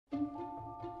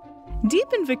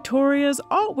Deep in Victoria's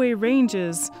Otway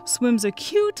Ranges swims a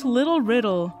cute little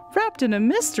riddle, wrapped in a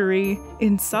mystery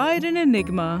inside an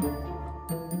enigma.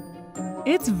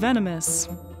 It's venomous.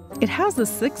 It has a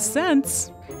sixth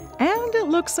sense, and it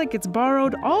looks like it's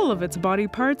borrowed all of its body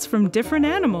parts from different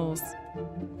animals.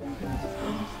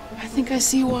 I think I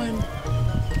see one.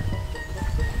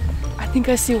 I think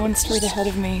I see one straight ahead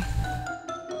of me.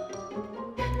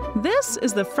 This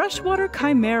is the freshwater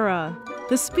chimera,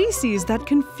 the species that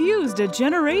confused a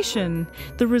generation,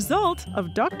 the result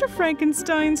of Dr.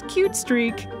 Frankenstein's cute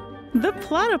streak, the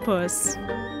platypus.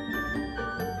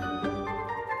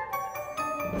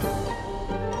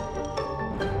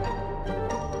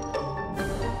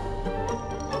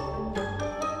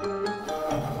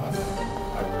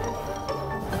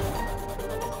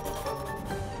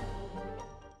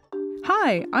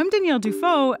 Hi, I'm Danielle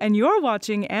Dufault, and you're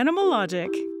watching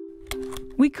Animalogic.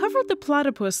 We covered the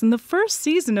platypus in the first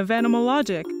season of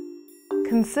Animalogic.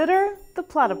 Consider the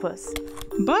platypus.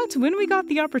 But when we got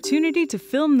the opportunity to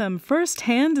film them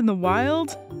firsthand in the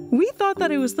wild, we thought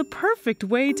that it was the perfect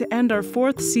way to end our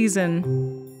fourth season.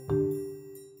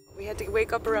 We had to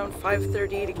wake up around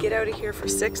 5:30 to get out of here for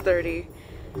 6:30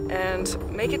 and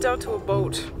make it down to a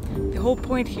boat. The whole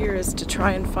point here is to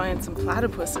try and find some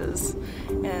platypuses.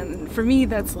 And for me,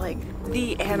 that's like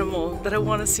the animal that I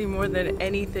want to see more than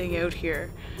anything out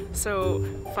here. So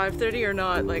 5:30 or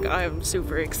not, like, I'm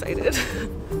super excited.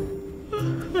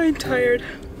 I'm tired.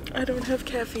 I don't have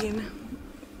caffeine.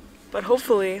 But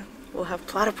hopefully we'll have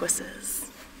platypuses.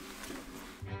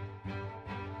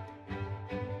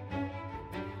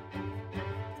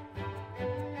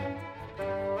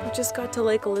 We just got to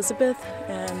Lake Elizabeth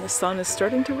and the sun is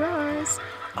starting to rise.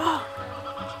 Oh!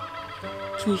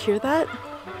 Can you hear that?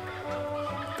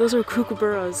 Those are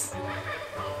kookaburras.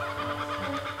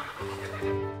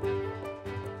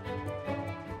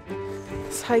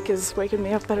 This hike is waking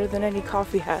me up better than any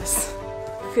coffee has.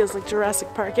 Feels like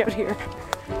Jurassic Park out here.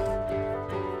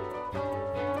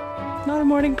 Not a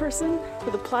morning person,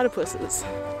 for the platypuses,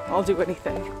 I'll do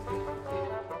anything.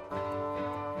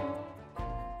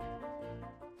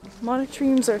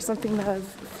 Monotremes are something that have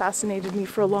fascinated me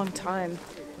for a long time,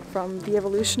 from the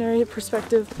evolutionary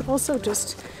perspective, but also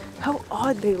just how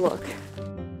odd they look.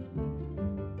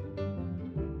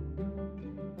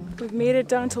 We've made it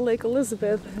down to Lake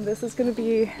Elizabeth, and this is going to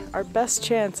be our best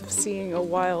chance of seeing a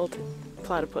wild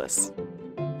platypus.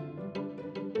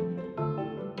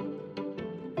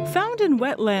 Found in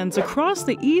wetlands across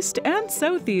the east and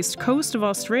southeast coast of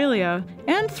Australia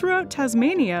and throughout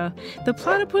Tasmania, the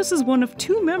platypus is one of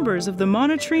two members of the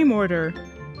monotreme order.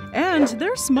 And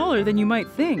they're smaller than you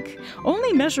might think,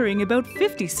 only measuring about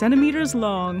 50 centimeters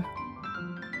long.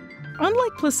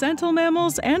 Unlike placental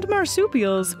mammals and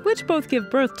marsupials, which both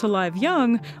give birth to live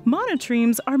young,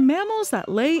 monotremes are mammals that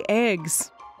lay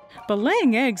eggs. But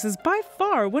laying eggs is by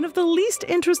far one of the least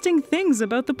interesting things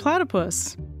about the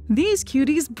platypus. These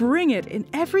cuties bring it in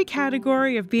every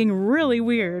category of being really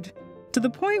weird, to the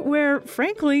point where,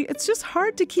 frankly, it's just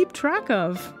hard to keep track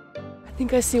of. I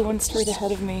think I see one straight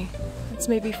ahead of me. It's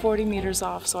maybe 40 meters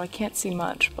off, so I can't see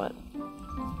much, but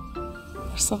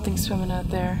there's something swimming out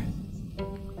there.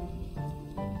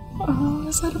 Oh,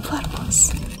 is that a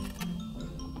platypus?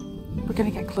 We're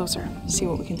gonna get closer, see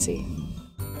what we can see.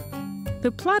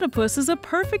 The platypus is a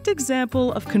perfect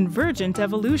example of convergent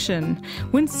evolution,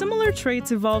 when similar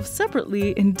traits evolve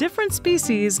separately in different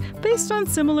species based on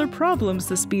similar problems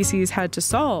the species had to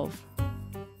solve.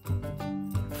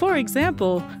 For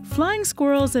example, flying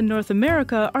squirrels in North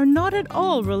America are not at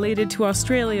all related to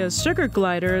Australia's sugar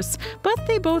gliders, but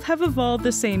they both have evolved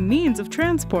the same means of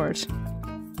transport.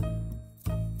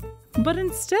 But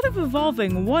instead of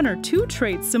evolving one or two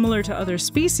traits similar to other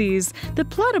species, the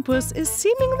platypus is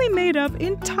seemingly made up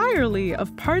entirely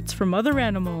of parts from other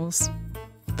animals.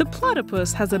 The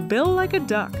platypus has a bill like a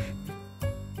duck,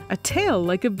 a tail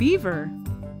like a beaver,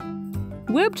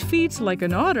 webbed feet like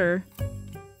an otter,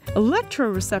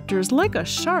 electroreceptors like a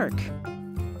shark.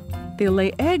 They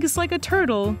lay eggs like a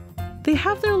turtle. They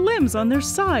have their limbs on their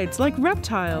sides like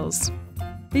reptiles.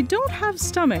 They don't have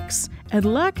stomachs and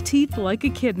lack teeth like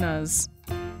echidnas.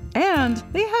 And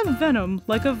they have venom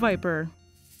like a viper.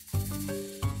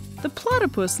 The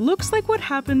platypus looks like what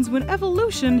happens when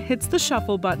evolution hits the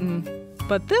shuffle button.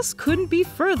 But this couldn't be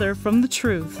further from the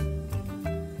truth.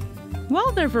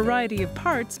 While their variety of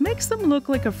parts makes them look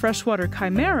like a freshwater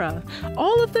chimera,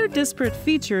 all of their disparate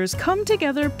features come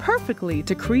together perfectly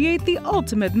to create the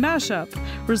ultimate mashup,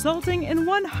 resulting in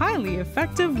one highly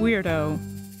effective weirdo.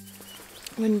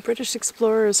 When British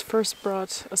explorers first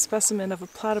brought a specimen of a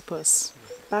platypus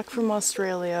back from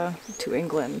Australia to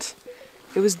England,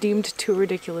 it was deemed too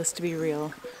ridiculous to be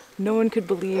real. No one could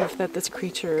believe that this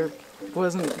creature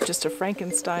wasn't just a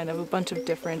Frankenstein of a bunch of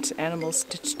different animals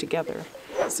stitched together.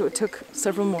 So it took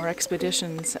several more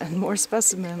expeditions and more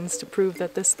specimens to prove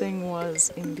that this thing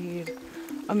was indeed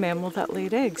a mammal that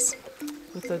laid eggs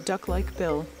with a duck-like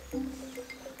bill.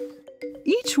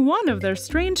 Each one of their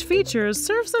strange features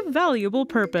serves a valuable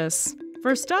purpose.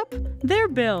 First up, their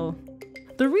bill.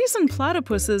 The reason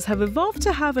platypuses have evolved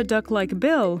to have a duck-like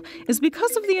bill is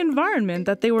because of the environment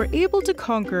that they were able to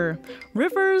conquer: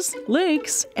 rivers,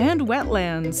 lakes, and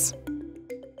wetlands.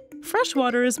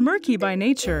 Freshwater is murky by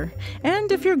nature,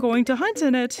 and if you're going to hunt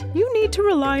in it, you need to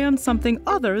rely on something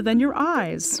other than your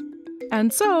eyes.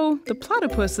 And so, the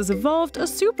platypus has evolved a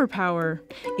superpower: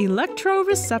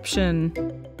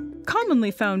 electroreception.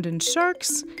 Commonly found in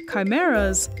sharks,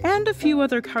 chimeras, and a few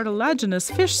other cartilaginous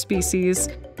fish species,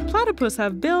 platypus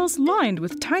have bills lined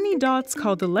with tiny dots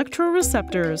called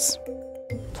electroreceptors.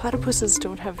 Platypuses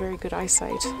don't have very good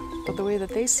eyesight, but the way that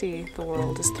they see the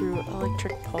world is through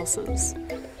electric pulses.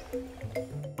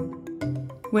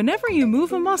 Whenever you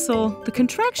move a muscle, the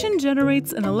contraction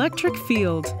generates an electric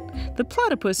field. The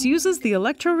platypus uses the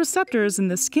electroreceptors in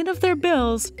the skin of their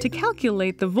bills to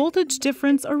calculate the voltage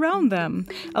difference around them,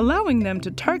 allowing them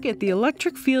to target the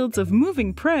electric fields of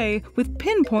moving prey with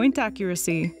pinpoint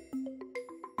accuracy.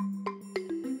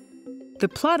 The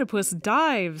platypus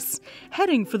dives,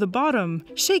 heading for the bottom,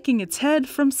 shaking its head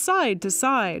from side to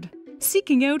side,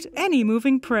 seeking out any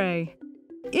moving prey.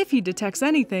 If he detects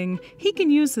anything, he can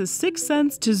use his sixth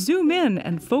sense to zoom in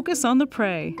and focus on the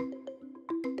prey.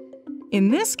 In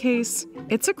this case,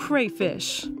 it's a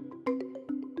crayfish.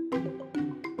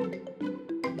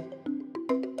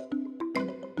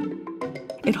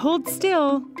 It holds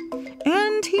still,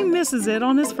 and he misses it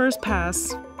on his first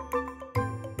pass.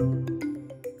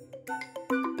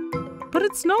 But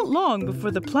it's not long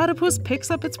before the platypus picks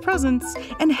up its presents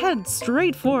and heads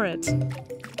straight for it.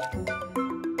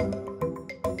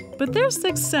 But their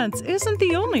sixth sense isn't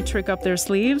the only trick up their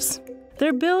sleeves.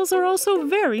 Their bills are also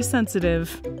very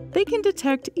sensitive. They can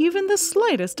detect even the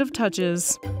slightest of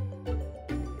touches.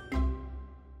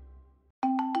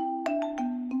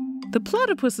 The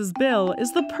platypus's bill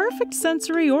is the perfect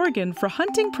sensory organ for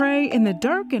hunting prey in the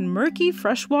dark and murky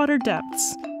freshwater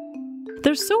depths.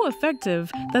 They're so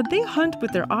effective that they hunt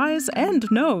with their eyes and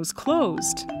nose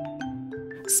closed.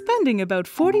 Spending about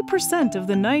 40% of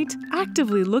the night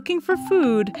actively looking for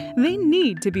food, they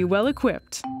need to be well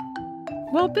equipped.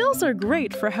 While bills are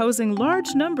great for housing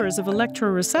large numbers of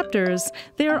electroreceptors,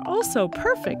 they are also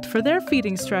perfect for their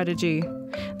feeding strategy.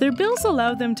 Their bills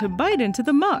allow them to bite into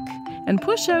the muck and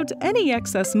push out any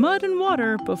excess mud and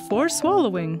water before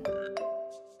swallowing.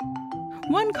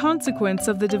 One consequence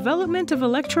of the development of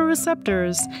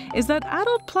electroreceptors is that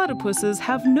adult platypuses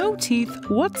have no teeth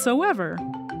whatsoever.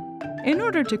 In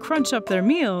order to crunch up their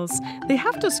meals, they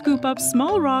have to scoop up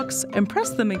small rocks and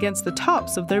press them against the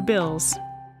tops of their bills.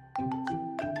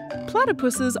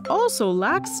 Platypuses also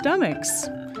lack stomachs.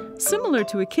 Similar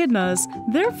to echidnas,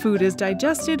 their food is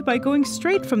digested by going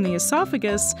straight from the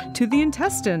esophagus to the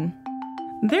intestine.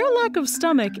 Their lack of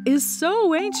stomach is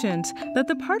so ancient that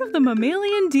the part of the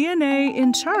mammalian DNA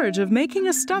in charge of making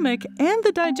a stomach and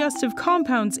the digestive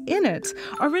compounds in it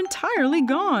are entirely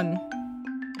gone.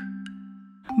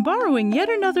 Borrowing yet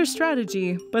another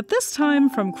strategy, but this time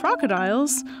from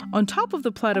crocodiles, on top of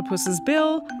the platypus's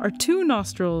bill are two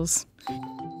nostrils.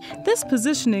 This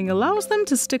positioning allows them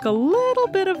to stick a little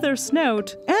bit of their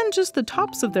snout and just the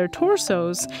tops of their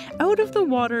torsos out of the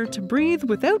water to breathe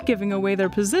without giving away their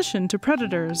position to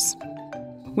predators.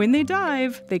 When they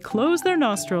dive, they close their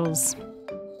nostrils.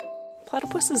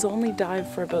 Platypuses only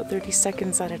dive for about 30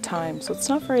 seconds at a time, so it's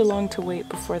not very long to wait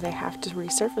before they have to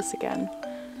resurface again.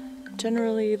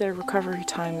 Generally, their recovery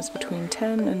time is between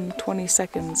 10 and 20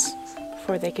 seconds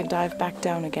before they can dive back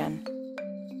down again.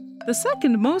 The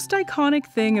second most iconic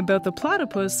thing about the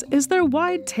platypus is their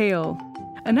wide tail,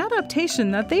 an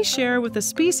adaptation that they share with a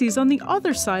species on the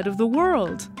other side of the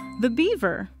world, the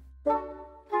beaver.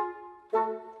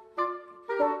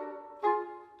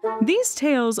 These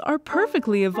tails are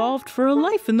perfectly evolved for a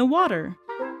life in the water,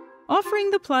 offering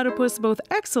the platypus both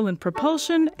excellent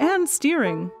propulsion and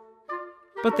steering.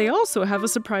 But they also have a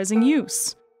surprising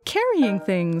use: carrying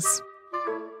things.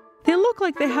 They look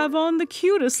like they have on the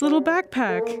cutest little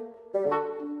backpack.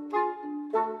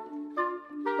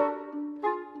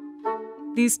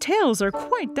 These tails are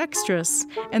quite dexterous,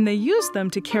 and they use them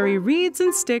to carry reeds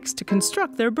and sticks to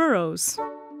construct their burrows.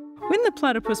 When the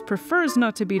platypus prefers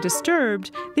not to be disturbed,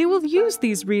 they will use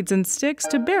these reeds and sticks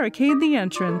to barricade the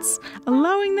entrance,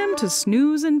 allowing them to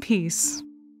snooze in peace.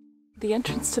 The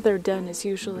entrance to their den is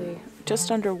usually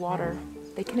just underwater.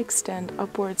 they can extend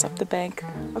upwards up the bank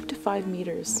up to 5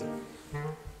 meters.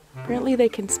 Apparently they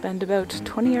can spend about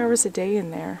 20 hours a day in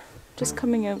there, just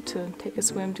coming out to take a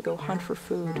swim to go hunt for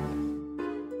food.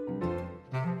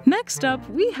 Next up,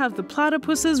 we have the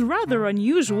platypus's rather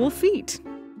unusual feet.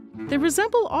 They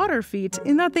resemble otter feet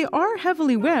in that they are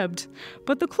heavily webbed,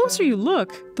 but the closer you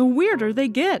look, the weirder they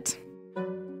get.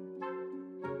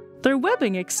 Their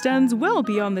webbing extends well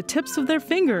beyond the tips of their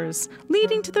fingers,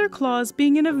 leading to their claws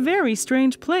being in a very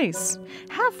strange place,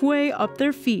 halfway up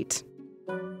their feet.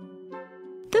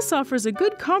 This offers a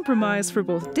good compromise for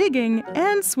both digging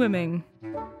and swimming.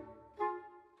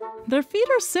 Their feet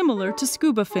are similar to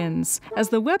scuba fins, as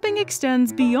the webbing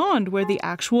extends beyond where the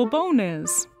actual bone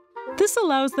is. This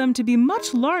allows them to be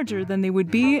much larger than they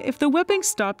would be if the webbing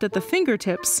stopped at the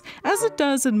fingertips, as it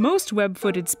does in most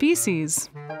web-footed species.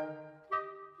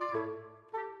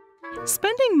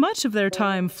 Spending much of their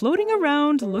time floating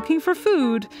around looking for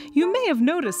food, you may have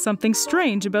noticed something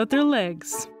strange about their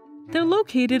legs. They're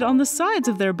located on the sides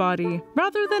of their body,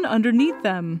 rather than underneath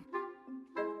them.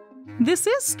 This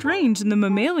is strange in the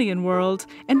mammalian world,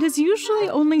 and is usually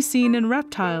only seen in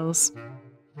reptiles.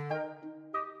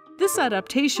 This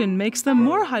adaptation makes them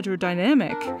more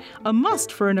hydrodynamic, a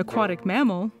must for an aquatic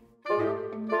mammal.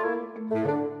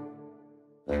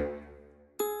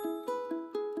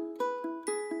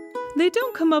 They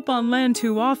don't come up on land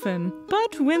too often,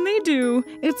 but when they do,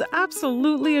 it's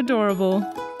absolutely adorable.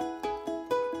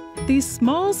 These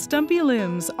small, stumpy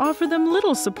limbs offer them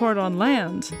little support on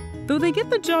land, though they get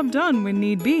the job done when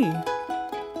need be.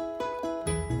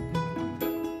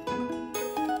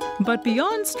 But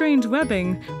beyond strange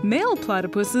webbing, male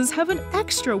platypuses have an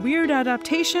extra weird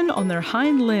adaptation on their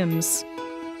hind limbs.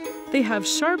 They have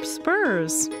sharp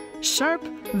spurs, sharp,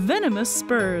 venomous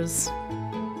spurs.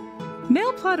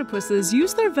 Male platypuses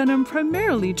use their venom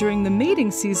primarily during the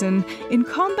mating season in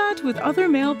combat with other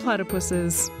male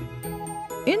platypuses.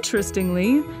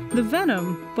 Interestingly, the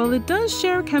venom, while it does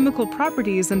share chemical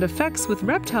properties and effects with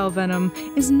reptile venom,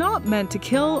 is not meant to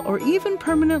kill or even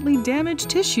permanently damage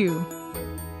tissue.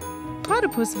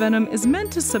 Platypus venom is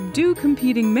meant to subdue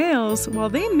competing males while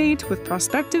they mate with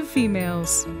prospective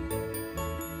females.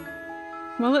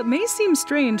 While it may seem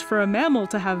strange for a mammal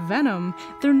to have venom,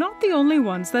 they're not the only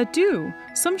ones that do.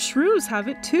 Some shrews have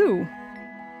it too.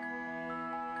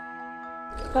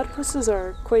 Platypuses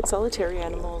are quite solitary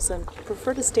animals and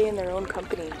prefer to stay in their own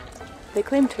company. They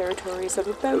claim territories of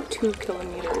about 2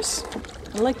 kilometers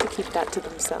and like to keep that to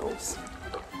themselves.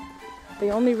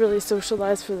 They only really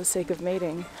socialize for the sake of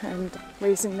mating and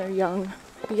raising their young.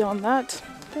 Beyond that,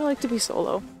 they like to be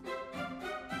solo.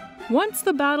 Once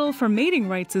the battle for mating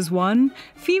rights is won,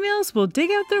 females will dig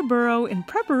out their burrow in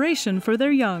preparation for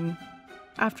their young.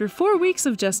 After 4 weeks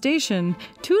of gestation,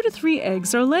 2 to 3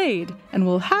 eggs are laid and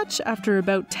will hatch after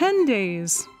about 10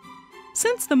 days.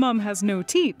 Since the mom has no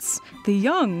teats, the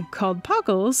young, called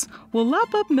puckles, will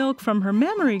lap up milk from her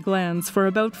mammary glands for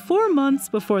about 4 months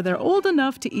before they're old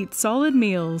enough to eat solid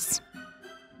meals.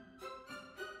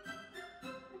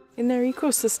 In their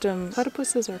ecosystem,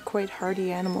 platypuses are quite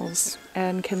hardy animals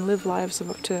and can live lives of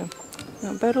up to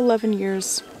about 11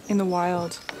 years in the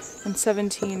wild and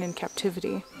 17 in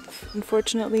captivity.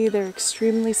 Unfortunately, they're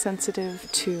extremely sensitive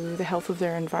to the health of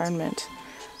their environment.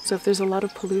 So if there's a lot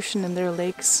of pollution in their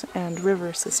lakes and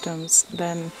river systems,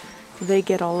 then they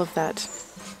get all of that.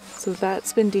 So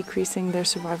that's been decreasing their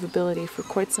survivability for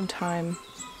quite some time.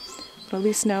 But at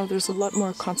least now there's a lot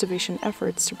more conservation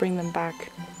efforts to bring them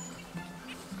back.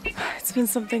 It's been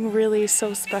something really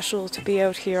so special to be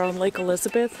out here on Lake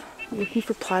Elizabeth, looking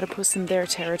for platypus in their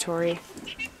territory.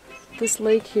 This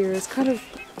lake here is kind of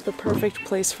the perfect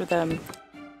place for them.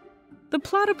 The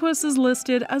platypus is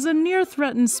listed as a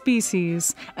near-threatened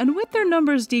species, and with their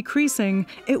numbers decreasing,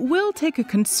 it will take a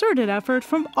concerted effort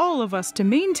from all of us to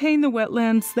maintain the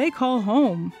wetlands they call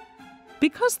home.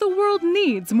 Because the world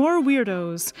needs more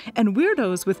weirdos, and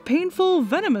weirdos with painful,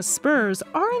 venomous spurs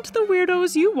aren't the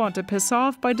weirdos you want to piss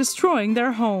off by destroying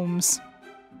their homes.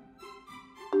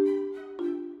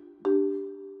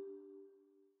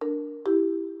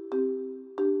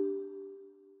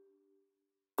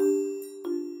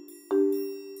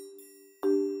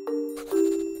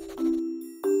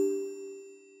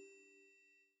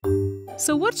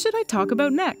 So what should I talk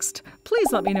about next?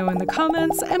 Please let me know in the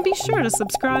comments, and be sure to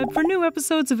subscribe for new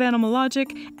episodes of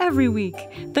Animalogic every week.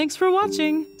 Thanks for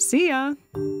watching. See ya!